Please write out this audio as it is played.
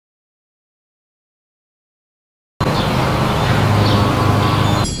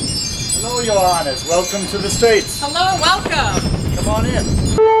Johannes. Welcome to the States. Hello, welcome. Come on in.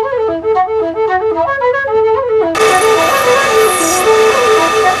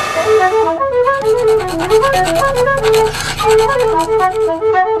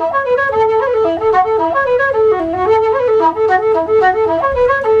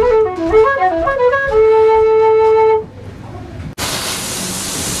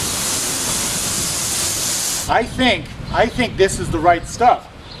 I think this is the right stuff.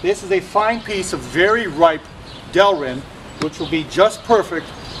 This is a fine piece of very ripe delrin, which will be just perfect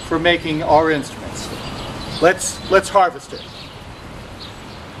for making our instruments. Let's harvest it.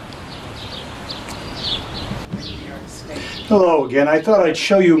 Hello again. I thought I'd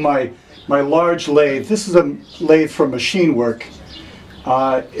show you my large lathe. This is a lathe for machine work.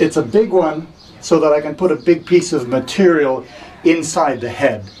 It's a big one so that I can put a big piece of material inside the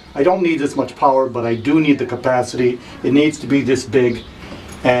head. I don't need this much power, but I do need the capacity. It needs to be this big,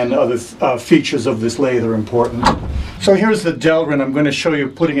 and other features of this lathe are important. So here's the delrin. I'm going to show you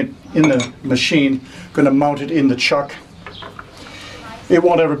putting it in the machine. I'm going to mount it in the chuck. It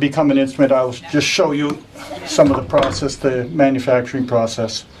won't ever become an instrument. I'll just show you some of the process, the manufacturing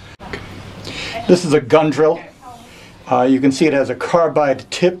process. This is a gun drill. You can see it has a carbide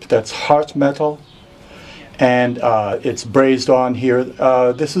tip that's heart metal, and it's brazed on here.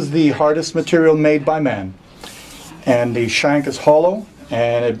 This is the hardest material made by man, and the shank is hollow,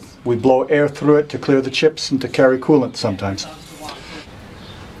 and we blow air through it to clear the chips and to carry coolant sometimes.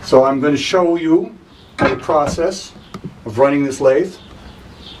 So I'm going to show you the process of running this lathe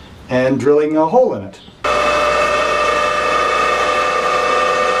and drilling a hole in it.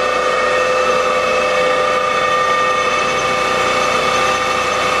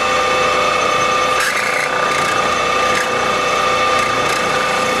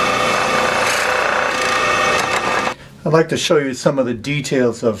 I'd like to show you some of the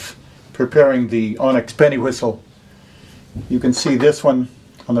details of preparing the onyx penny whistle. You can see this one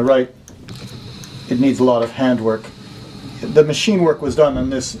on the right. It needs a lot of handwork. The machine work was done on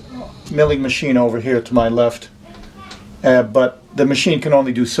this milling machine over here to my left, but the machine can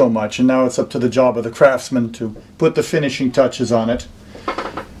only do so much, and now it's up to the job of the craftsman to put the finishing touches on it.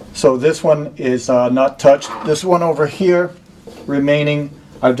 So this one is not touched. This one over here remaining,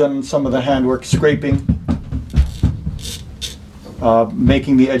 I've done some of the handwork, scraping,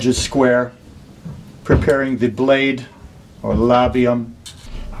 making the edges square, preparing the blade or labium.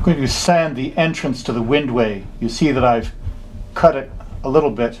 I'm going to sand the entrance to the windway. You see that I've cut it a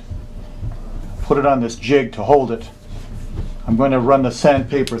little bit, put it on this jig to hold it. I'm going to run the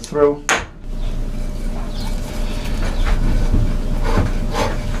sandpaper through.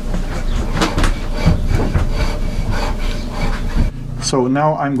 So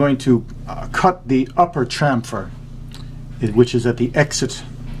now I'm going to cut the upper chamfer, which is at the exit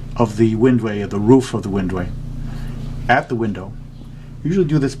of the windway, the roof of the windway, at the window. Usually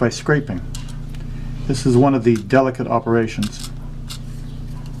do this by scraping. This is one of the delicate operations.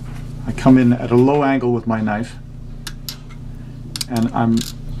 I come in at a low angle with my knife, and I'm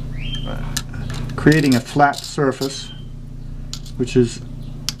creating a flat surface, which is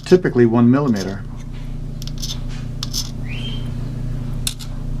typically 1 millimeter.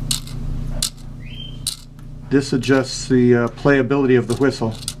 This adjusts the playability of the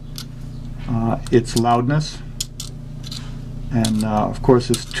whistle, its loudness, and of course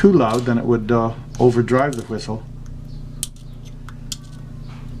if it's too loud then it would overdrive the whistle.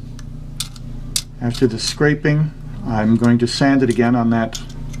 After the scraping, I'm going to sand it again on that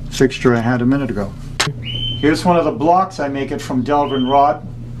fixture I had a minute ago. Here's one of the blocks. I make it from delrin rod.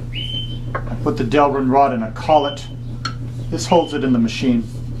 I put the delrin rod in a collet. This holds it in the machine.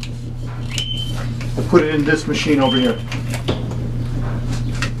 I put it in this machine over here.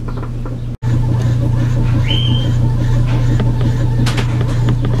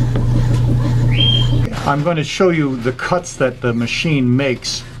 I'm going to show you the cuts that the machine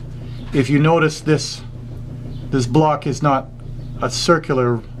makes. If you notice, this block is not a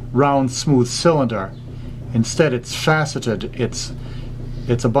circular, round, smooth cylinder. Instead, it's faceted. It's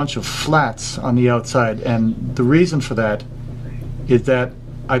a bunch of flats on the outside, and the reason for that is that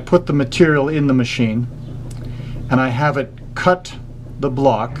I put the material in the machine and I have it cut the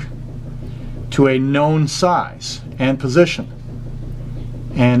block to a known size and position.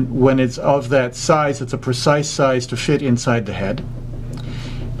 And when it's of that size, it's a precise size to fit inside the head,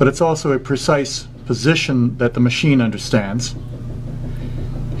 but it's also a precise position that the machine understands.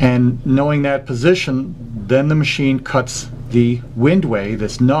 And knowing that position, then the machine cuts the windway,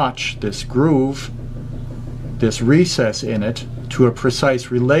 this notch, this groove, this recess in it, to a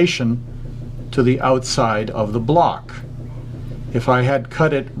precise relation to the outside of the block. If I had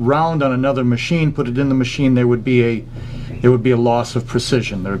cut it round on another machine, put it in the machine, there would be a loss of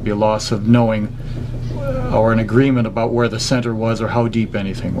precision. There would be a loss of knowing or an agreement about where the center was or how deep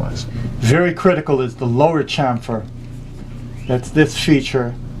anything was. Very critical is the lower chamfer. That's this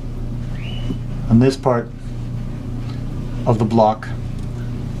feature on this part of the block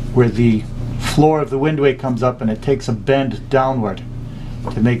where the floor of the windway comes up and it takes a bend downward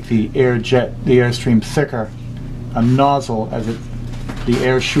to make the airstream thicker. A nozzle as the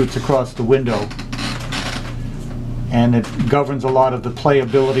air shoots across the window, and it governs a lot of the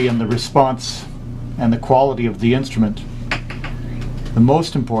playability and the response and the quality of the instrument. The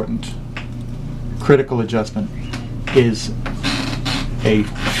most important critical adjustment is a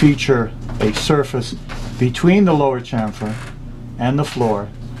feature, a surface between the lower chamfer and the floor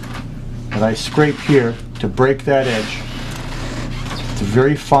that I scrape here to break that edge. It's a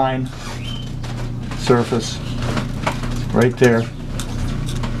very fine surface right there.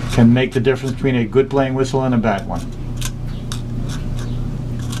 Can make the difference between a good playing whistle and a bad one.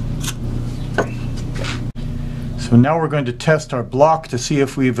 So now we're going to test our block to see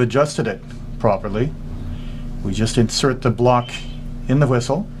if we've adjusted it properly. We just insert the block in the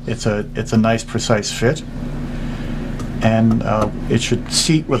whistle. It's a nice precise fit, and it should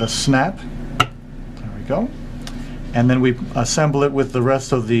seat with a snap. There we go. And then we assemble it with the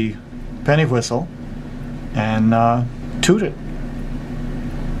rest of the penny whistle and toot it.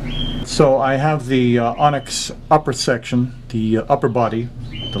 So I have the onyx upper section, the upper body,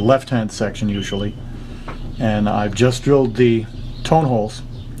 the left-hand section usually, and I've just drilled the tone holes.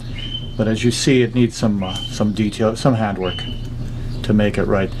 But as you see, it needs some detail, some handwork to make it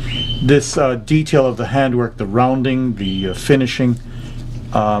right. This detail of the handwork, the rounding, the finishing,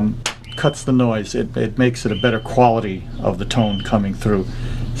 cuts the noise. It makes it a better quality of the tone coming through.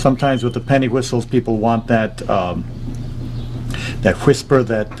 Sometimes with the penny whistles, people want that that whisper,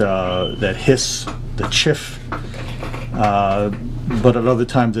 that hiss, the chiff. But at other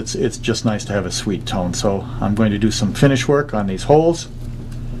times, it's just nice to have a sweet tone. So I'm going to do some finish work on these holes.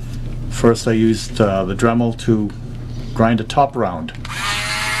 First, I used the Dremel to grind a top round.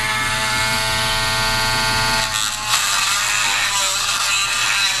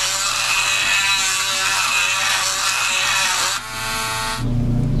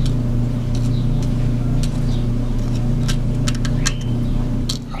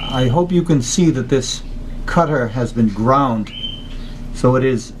 I hope you can see that this cutter has been ground, so it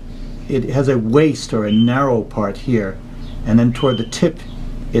has a waist or a narrow part here, and then toward the tip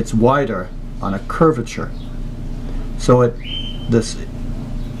it's wider on a curvature. So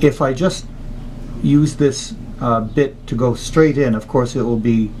if I just use this bit to go straight in, of course it will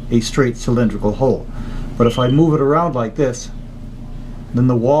be a straight cylindrical hole. But if I move it around like this, then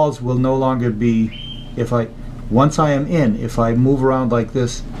the walls will no longer be, once I am in, if I move around like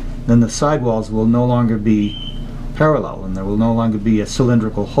this, then the sidewalls will no longer be parallel and there will no longer be a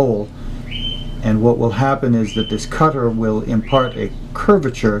cylindrical hole. And what will happen is that this cutter will impart a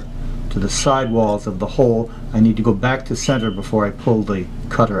curvature to the sidewalls of the hole. I need to go back to center before I pull the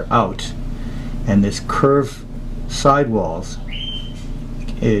cutter out. And this curved sidewalls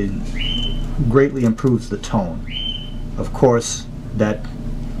greatly improves the tone. Of course, that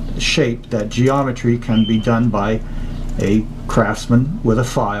shape, that geometry can be done by a craftsman with a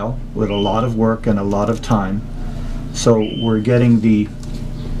file, with a lot of work and a lot of time. So we're getting the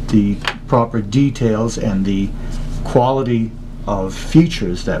proper details and the quality of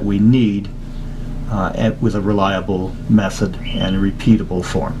features that we need with a reliable method and a repeatable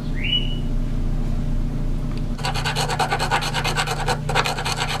form.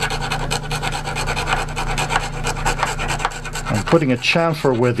 I'm putting a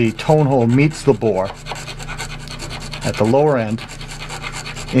chamfer where the tone hole meets the bore at the lower end,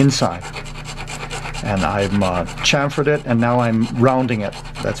 inside. And I'm chamfered it, and now I'm rounding it.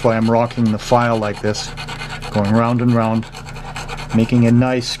 That's why I'm rocking the file like this, going round and round, making a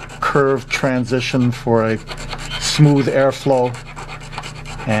nice curved transition for a smooth airflow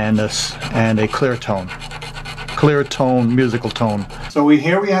and a clear tone, musical tone. So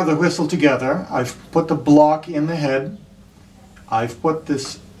here we have the whistle together. I've put the block in the head. I've put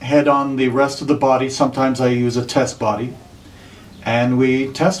this head on the rest of the body. Sometimes I use a test body, and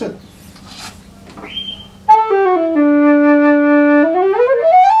we test it.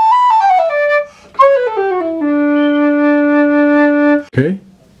 Okay.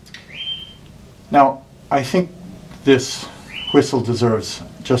 Now, I think this whistle deserves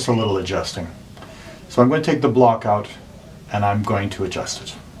just a little adjusting. So I'm going to take the block out and I'm going to adjust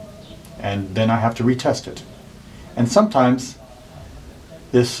it. And then I have to retest it. And sometimes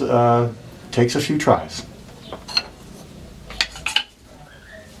this takes a few tries.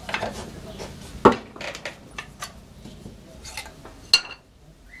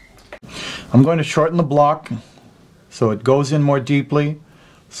 I'm going to shorten the block so it goes in more deeply,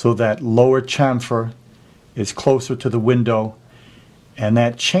 so that lower chamfer is closer to the window, and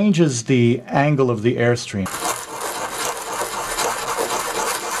that changes the angle of the airstream.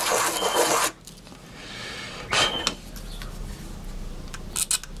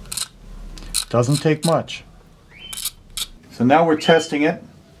 Doesn't take much. So now we're testing it.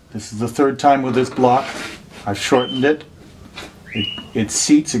 This is the third time with this block. I've shortened it. It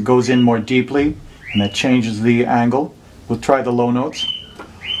seats, it goes in more deeply, and that changes the angle. We'll try the low notes.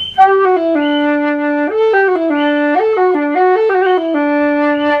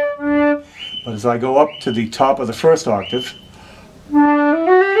 But as I go up to the top of the first octave,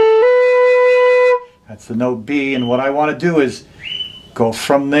 that's the note B, and what I want to do is go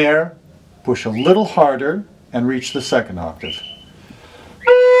from there, push a little harder, and reach the second octave.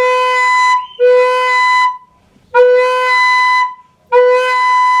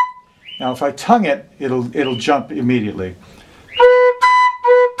 Now if I tongue it, it'll jump immediately.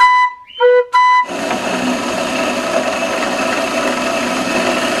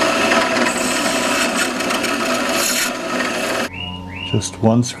 Just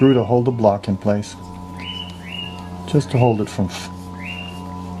one screw to hold the block in place. Just to hold it from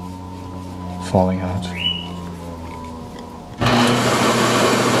falling out.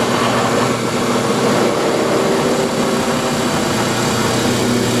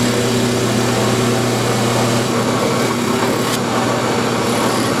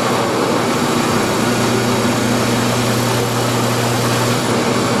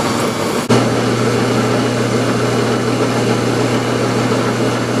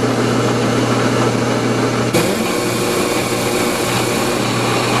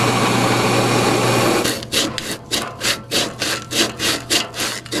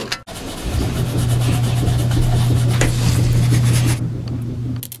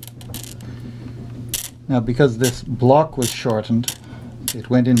 Now because this block was shortened, it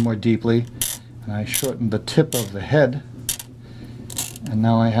went in more deeply, and I shortened the tip of the head, and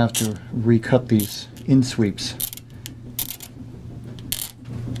now I have to recut these in-sweeps.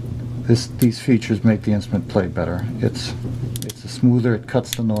 These features make the instrument play better. It's smoother, it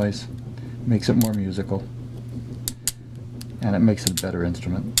cuts the noise, makes it more musical, and it makes it a better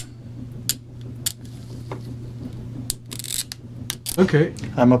instrument. Okay.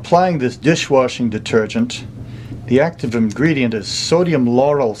 I'm applying this dishwashing detergent. The active ingredient is sodium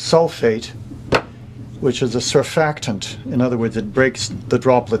lauryl sulfate, which is a surfactant. In other words, it breaks the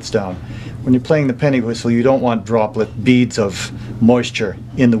droplets down. When you're playing the penny whistle, you don't want droplet beads of moisture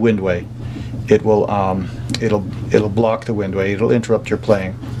in the windway. It'll block the windway. It'll interrupt your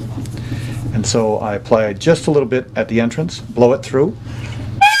playing. And so I apply it just a little bit at the entrance, blow it through.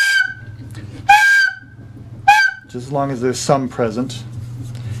 Just as long as there's some present,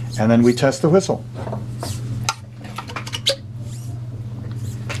 and then we test the whistle.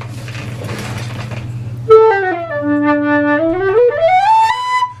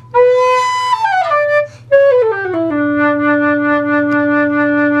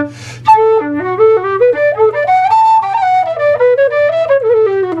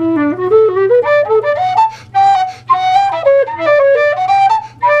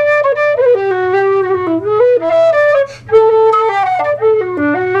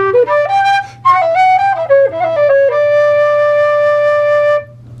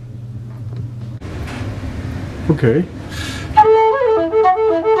 Okay.